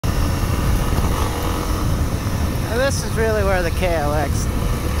this is really where the KLX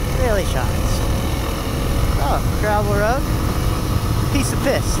really shines. Oh, gravel road. Piece of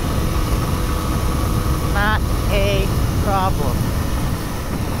piss. Not a problem.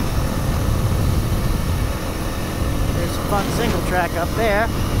 There's a fun single track up there.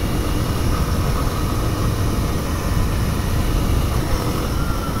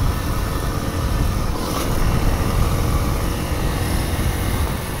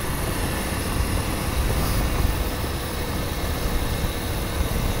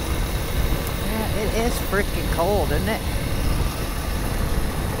 It's freaking cold, isn't it?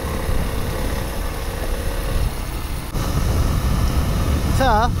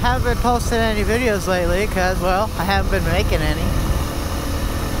 So, haven't been posting any videos lately because, well, I haven't been making any.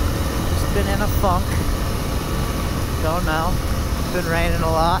 Just been in a funk. Don't know. It's been raining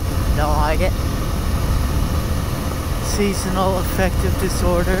a lot. Don't like it. Seasonal affective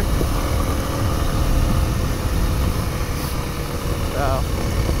disorder. So,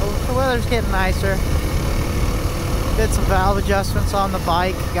 the weather's getting nicer. Did some valve adjustments on the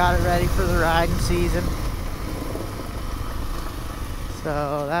bike, got it ready for the riding season.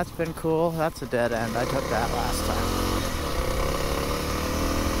 So that's been cool. That's a dead end. I took that last time.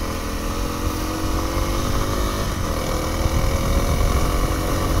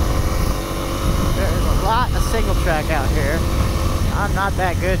 There's a lot of single track out here. I'm not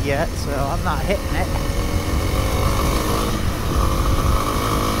that good yet, so I'm not hitting it.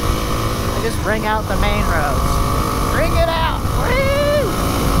 Just bring out the main roads. Bring it out! Woo!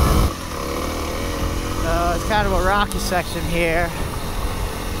 So it's kind of a rocky section here.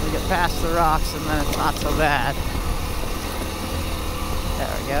 We get past the rocks and then it's not so bad.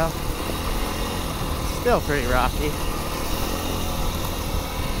 There we go. Still pretty rocky.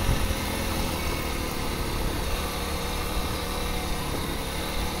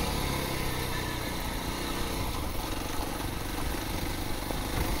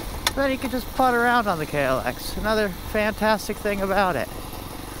 Then you can just putt around on the KLX. Another fantastic thing about it.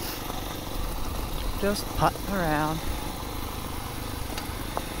 Just putting around.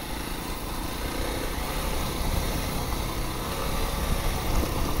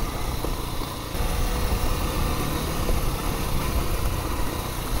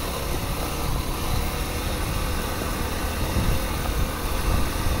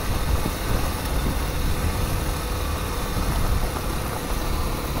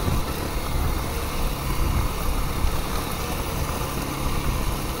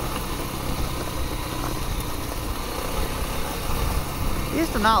 I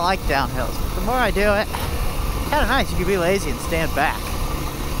used to not like downhills, but the more I do it, it's kind of nice. You can be lazy and stand back.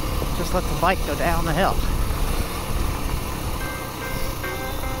 Just let the bike go down the hill.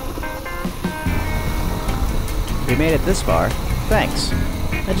 If you made it this far, thanks.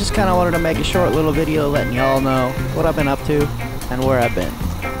 I just kind of wanted to make a short little video letting y'all know what I've been up to and where I've been.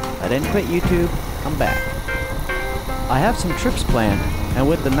 I didn't quit YouTube, I'm back. I have some trips planned, and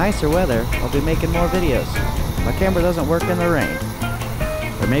with the nicer weather, I'll be making more videos. My camera doesn't work in the rain.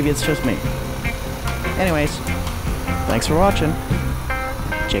 Or maybe it's just me. Anyways, thanks for watching.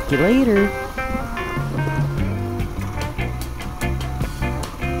 Check you later.